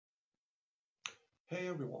Hey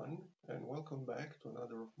everyone, and welcome back to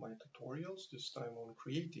another of my tutorials, this time on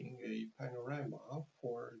creating a panorama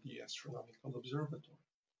for the astronomical observatory.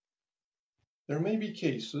 There may be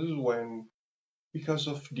cases when, because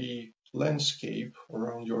of the landscape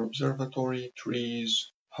around your observatory,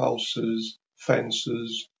 trees, houses,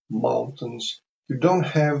 fences, mountains, you don't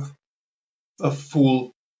have a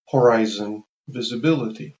full horizon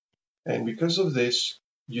visibility. And because of this,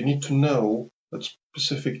 you need to know at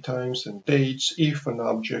specific times and dates if an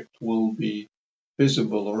object will be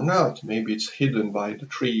visible or not. Maybe it's hidden by the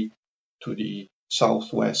tree to the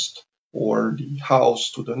southwest or the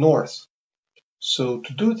house to the north. So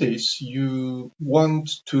to do this, you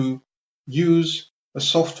want to use a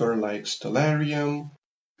software like Stellarium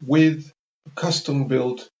with a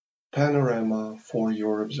custom-built panorama for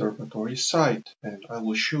your observatory site, and I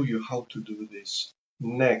will show you how to do this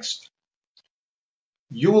next.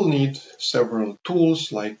 You will need several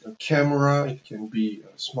tools like a camera. It can be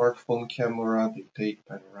a smartphone camera. They take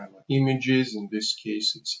panorama images. In this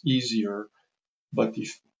case, it's easier. But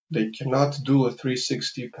if they cannot do a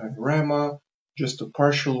 360 panorama, just a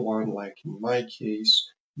partial one, like in my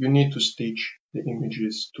case, you need to stitch the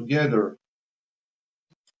images together.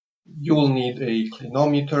 You will need a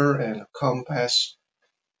clinometer and a compass.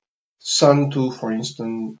 Sun2, for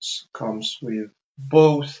instance, comes with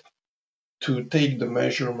both to take the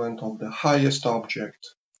measurement of the highest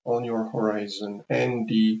object on your horizon and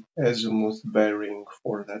the azimuth bearing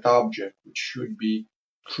for that object, which should be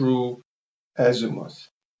true azimuth.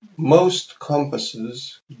 Most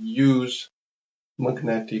compasses use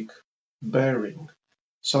magnetic bearing.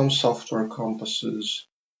 Some software compasses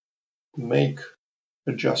make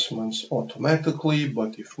adjustments automatically,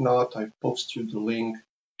 but if not, I post you the link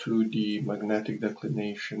to the magnetic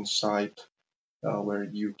declination site where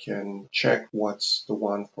you can check what's the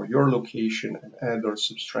one for your location and add or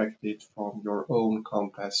subtract it from your own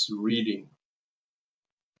compass reading.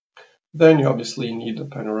 Then you obviously need a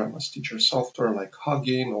panorama stitcher software like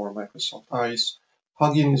Huggin or Microsoft Ice.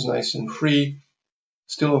 Huggin is nice and free,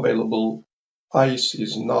 still available. Ice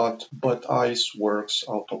is not, but Ice works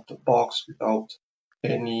out of the box without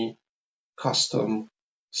any custom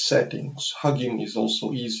settings. Hugging is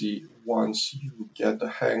also easy once you get the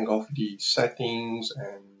hang of the settings,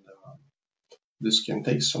 and this can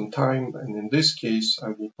take some time. And in this case, I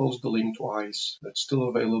will post the link to ICE that's still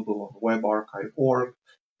available on webarchive.org,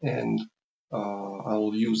 and I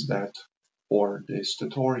will use that for this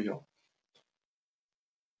tutorial.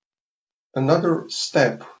 Another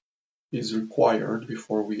step is required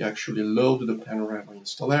before we actually load the panorama in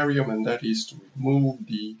Stellarium, and that is to remove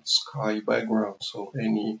the sky background. So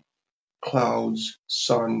any clouds,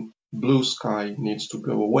 sun, blue sky needs to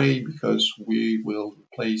go away because we will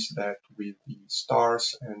replace that with the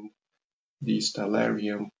stars and the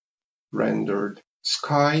Stellarium rendered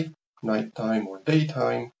sky, nighttime or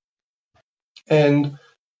daytime, and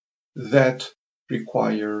that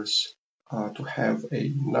requires to have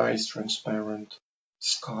a nice transparent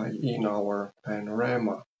sky in our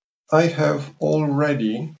panorama. I have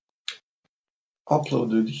already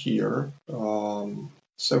uploaded here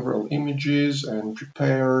several images and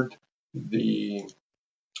prepared the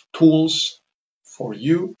tools for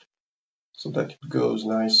you so that it goes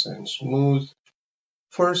nice and smooth.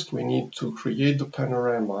 First, we need to create the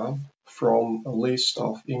panorama from a list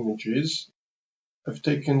of images. I've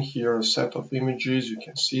taken here a set of images, you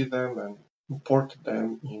can see them, and imported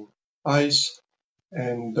them in ICE,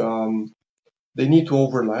 and they need to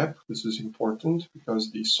overlap. This is important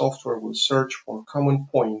because the software will search for common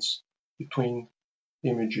points between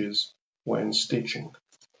images when stitching.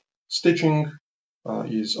 Stitching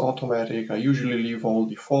is automatic. I usually leave all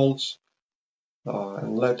defaults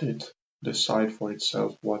and let it decide for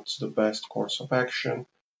itself what's the best course of action.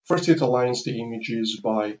 First, it aligns the images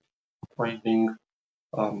by finding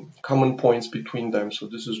common points between them. So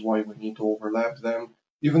this is why we need to overlap them.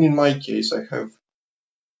 Even in my case, I have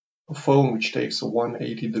a phone which takes a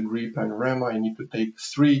 180-degree panorama. I need to take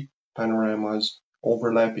 3 panoramas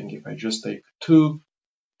overlapping. If I just take two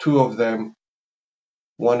of them,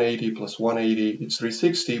 180 plus 180, it's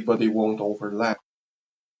 360, but they won't overlap.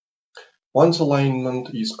 Once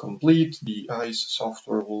alignment is complete, the ICE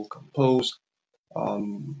software will compose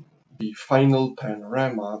the final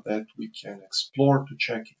panorama that we can explore to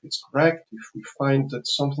check if it's correct. If we find that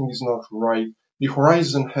something is not right, the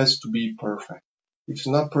horizon has to be perfect. If it's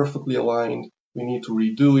not perfectly aligned, we need to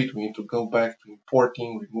redo it. We need to go back to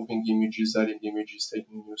importing, removing images, adding images,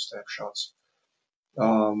 taking new snapshots.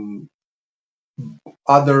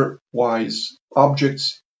 Otherwise,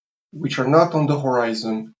 objects which are not on the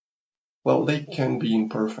horizon, well, they can be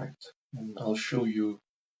imperfect. And I'll show you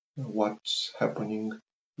what's happening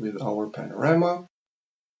with our panorama.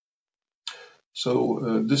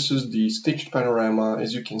 So this is the stitched panorama.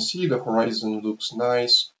 As you can see, the horizon looks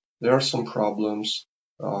nice. There are some problems,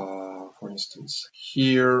 for instance,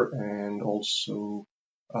 here and also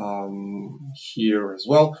here as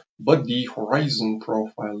well, but the horizon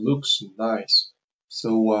profile looks nice.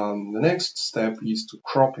 So the next step is to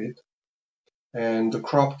crop it, and the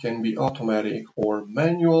crop can be automatic or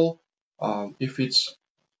manual. If it's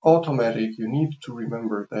automatic, you need to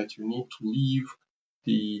remember that you need to leave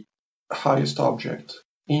the highest object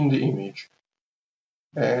in the image.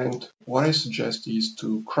 And what I suggest is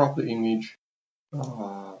to crop the image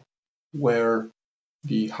where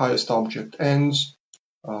the highest object ends.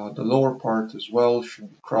 The lower part as well should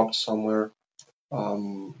be cropped somewhere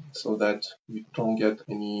so that we don't get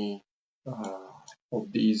any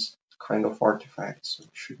of these kind of artifacts. It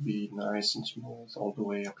should be nice and smooth all the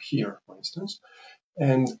way up here, for instance.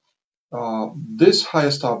 And this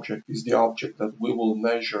highest object is the object that we will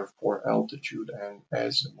measure for altitude and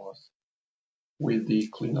azimuth with the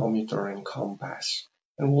clinometer and compass.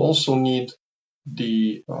 And we'll also need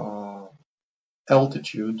the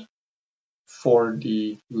altitude for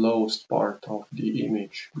the lowest part of the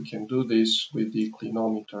image. We can do this with the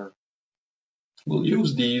clinometer. We'll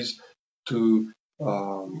use these to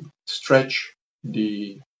stretch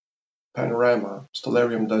the panorama.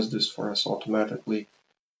 Stellarium does this for us automatically.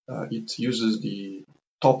 It uses the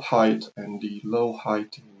top height and the low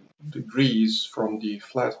height in degrees from the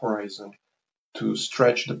flat horizon to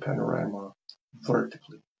stretch the panorama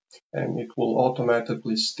vertically. And it will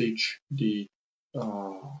automatically stitch the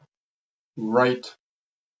right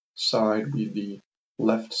side with the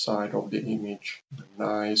left side of the image. A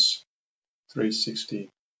nice 360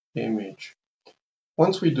 image.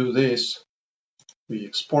 Once we do this, we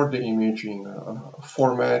export the image in a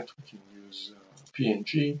format. We can use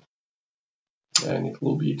PNG, and it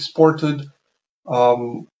will be exported.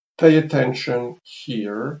 Pay attention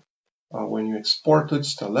here. When you export it,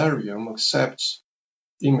 Stellarium accepts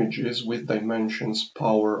images with dimensions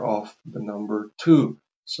power of the number 2.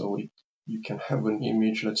 So you can have an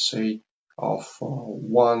image, let's say, of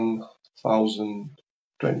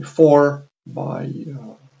 1024 by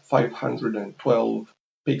 512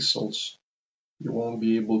 pixels. You won't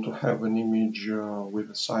be able to have an image with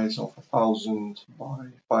a size of 1000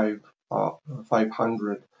 by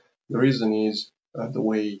 500. The reason is the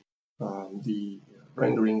way the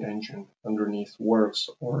rendering engine underneath works,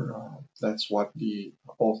 or that's what the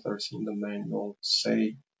authors in the manual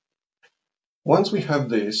say. Once we have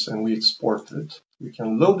this and we export it, we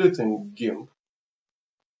can load it in GIMP.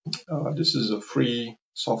 This is a free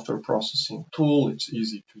software processing tool. It's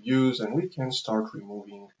easy to use, and we can start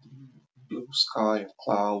removing the blue sky and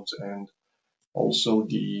clouds and also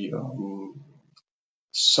the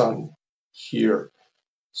sun here.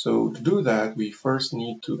 So to do that, we first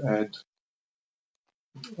need to add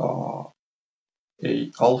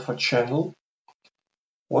a alpha channel.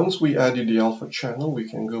 Once we added the alpha channel, we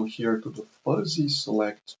can go here to the fuzzy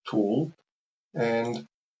select tool and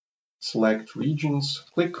select regions,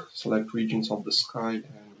 click select regions of the sky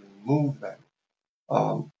and remove them.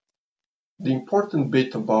 The important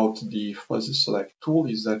bit about the fuzzy select tool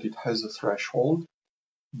is that it has a threshold.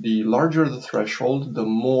 The larger the threshold, the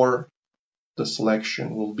more the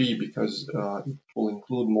selection will be, because it will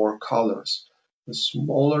include more colors. The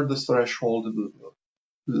smaller the threshold, the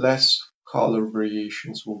less color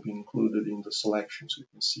variations will be included in the selection. So you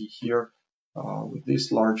can see here, with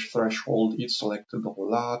this large threshold, it selected a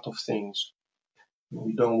lot of things.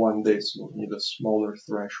 We don't want this, we need a smaller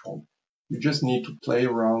threshold. You just need to play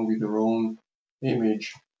around with your own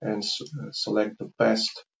image and select the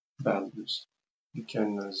best values. You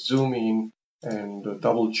can zoom in and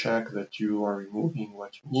double check that you are removing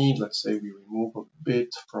what you need. Let's say we remove a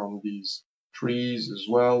bit from these trees as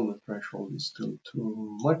well. The threshold is still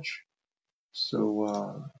too much.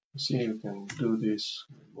 So see, you can do this,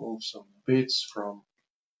 remove some bits from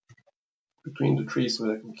between the trees so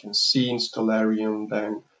that we can see in Stellarium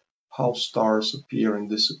then how stars appear and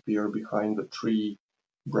disappear behind the tree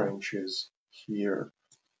branches here.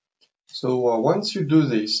 So once you do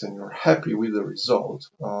this and you're happy with the result,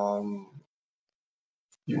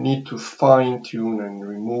 you need to fine-tune and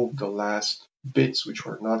remove the last bits which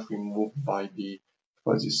were not removed by the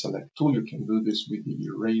fuzzy select tool. You can do this with the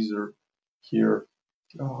eraser here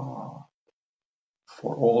for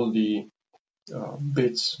all the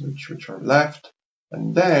bits which are left,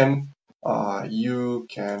 and then you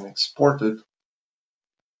can export it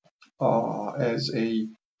as a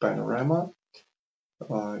panorama.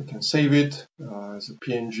 You can save it as a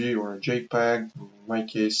PNG or a JPEG. In my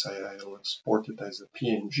case, I'll export it as a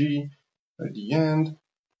PNG at the end,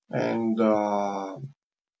 and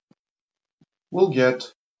we'll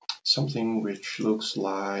get something which looks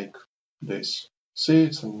like this. See,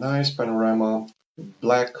 it's a nice panorama,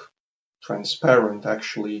 black, transparent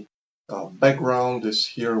actually, background. This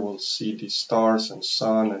here we'll see the stars and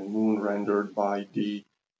sun and moon rendered by the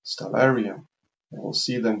Stellarium. And we'll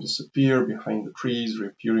see them disappear behind the trees,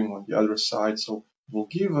 reappearing on the other side. So it will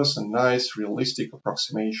give us a nice realistic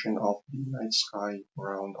approximation of the night sky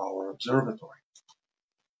around our observatory.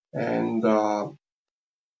 And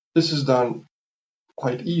this is done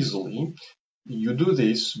quite easily. You do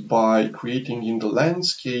this by creating in the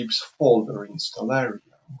landscapes folder in Stellarium,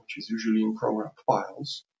 which is usually in program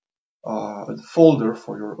files, a folder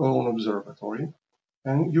for your own observatory,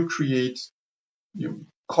 and you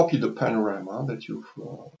copy the panorama that you've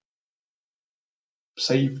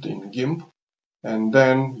saved in GIMP, and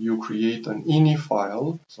then you create an ini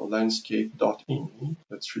file, so landscape.ini,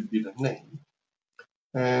 that should be the name.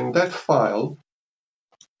 And that file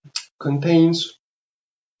contains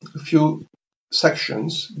a few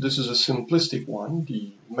sections. This is a simplistic one.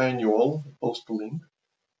 The manual, post the link,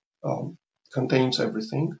 contains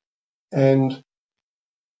everything. And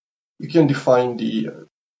you can define the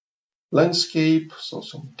landscape, so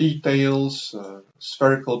some details,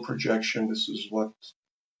 spherical projection. This is what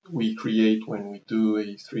we create when we do a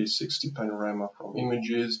 360 panorama from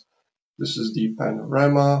images. This is the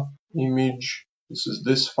panorama image. This is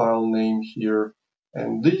this file name here.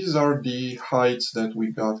 And these are the heights that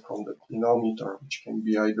we got from the clinometer, which can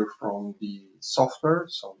be either from the software.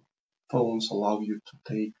 Some phones allow you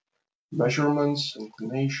to take measurements,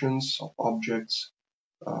 inclinations of objects,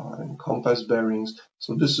 and compass bearings.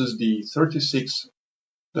 So this is the 36,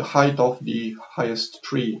 the height of the highest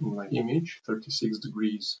tree in my image, 36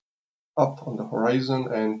 degrees up on the horizon,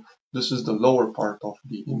 and this is the lower part of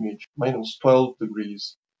the image, minus 12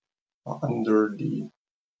 degrees under the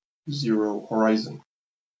zero horizon.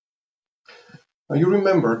 Now you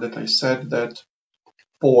remember that I said that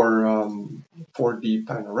for the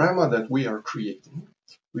panorama that we are creating,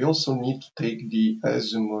 we also need to take the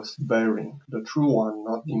azimuth bearing, the true one,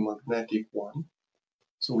 not the magnetic one.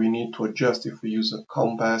 So we need to adjust. If we use a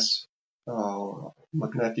compass,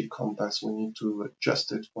 magnetic compass, we need to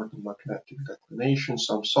adjust it for the magnetic declination.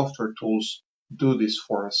 Some software tools do this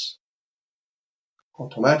for us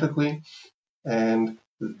automatically. And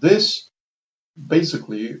this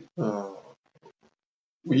basically,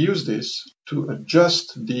 we use this to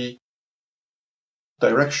adjust the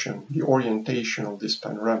direction, the orientation of this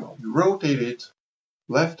panorama. We rotate it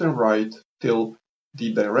left and right till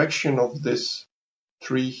the direction of this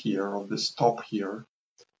tree here, of this top here,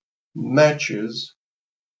 matches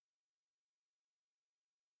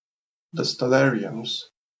the stellarium's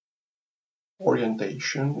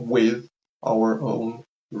orientation with our own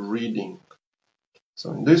reading.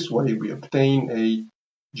 So in this way we obtain a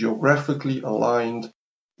geographically aligned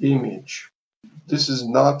image. This is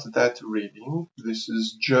not that reading, this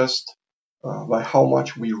is just by how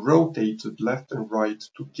much we rotated left and right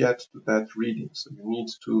to get to that reading. So you need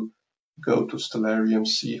to go to Stellarium,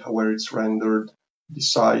 see where it's rendered,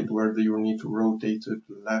 decide whether you need to rotate it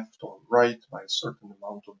left or right by a certain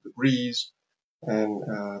amount of degrees, and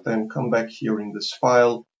then come back here in this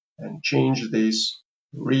file and change this,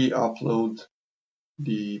 re-upload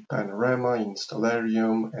the panorama in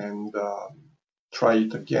Stellarium, and try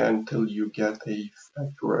it again till you get a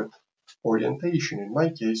accurate orientation. In my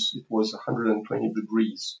case, it was 120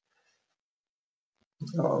 degrees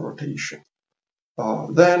rotation.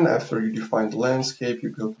 Then, after you define the landscape, you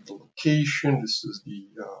go to the location. This is the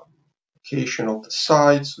location of the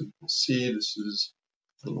site. So you can see this is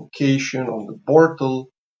the location on the Bortle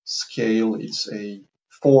scale. It's a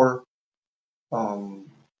 4 on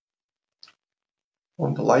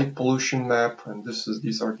the light pollution map, and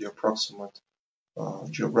these are the approximate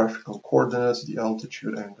geographical coordinates, the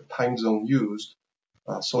altitude, and the time zone used,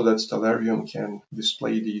 so that Stellarium can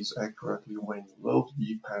display these accurately when you load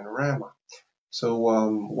the panorama. So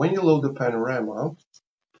when you load the panorama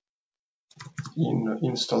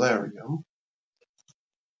in Stellarium,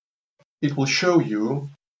 it will show you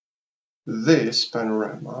this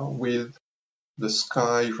panorama with the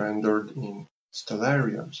sky rendered in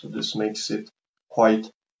Stellarium. So this makes it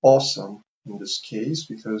quite awesome in this case,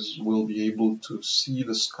 because we'll be able to see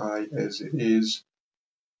the sky as it is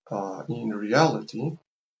in reality,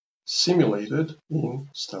 simulated in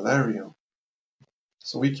Stellarium.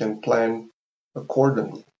 So we can plan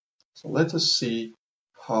accordingly. So let us see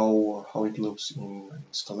how it looks in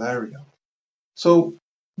Stellarium. So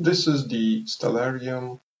This is the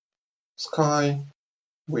Stellarium sky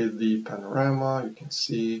with the panorama. You can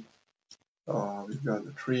see we've got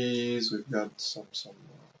the trees, we've got some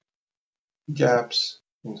gaps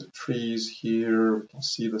in the trees here. We can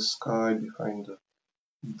see the sky behind the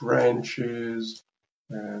branches,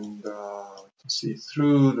 and we can see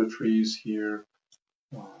through the trees here.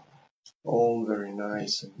 All very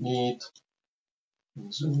nice and neat.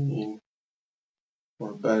 And zoom in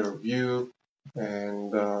for a better view,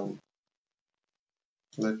 and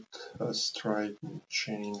let us try to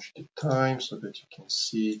change the time so that you can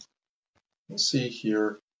see. You can see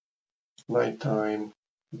here nighttime.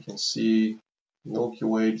 You can see Milky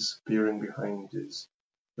Way disappearing behind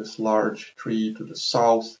this large tree to the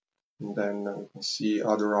south, and then we can see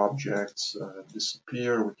other objects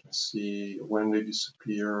disappear. We can see when they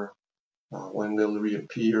disappear, when they'll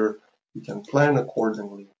reappear. We can plan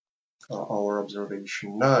accordingly our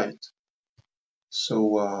observation night.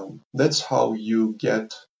 So that's how you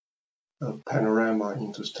get a panorama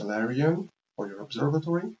into Stellarium for your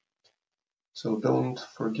observatory. So don't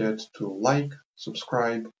forget to like,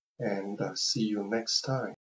 subscribe, and see you next time.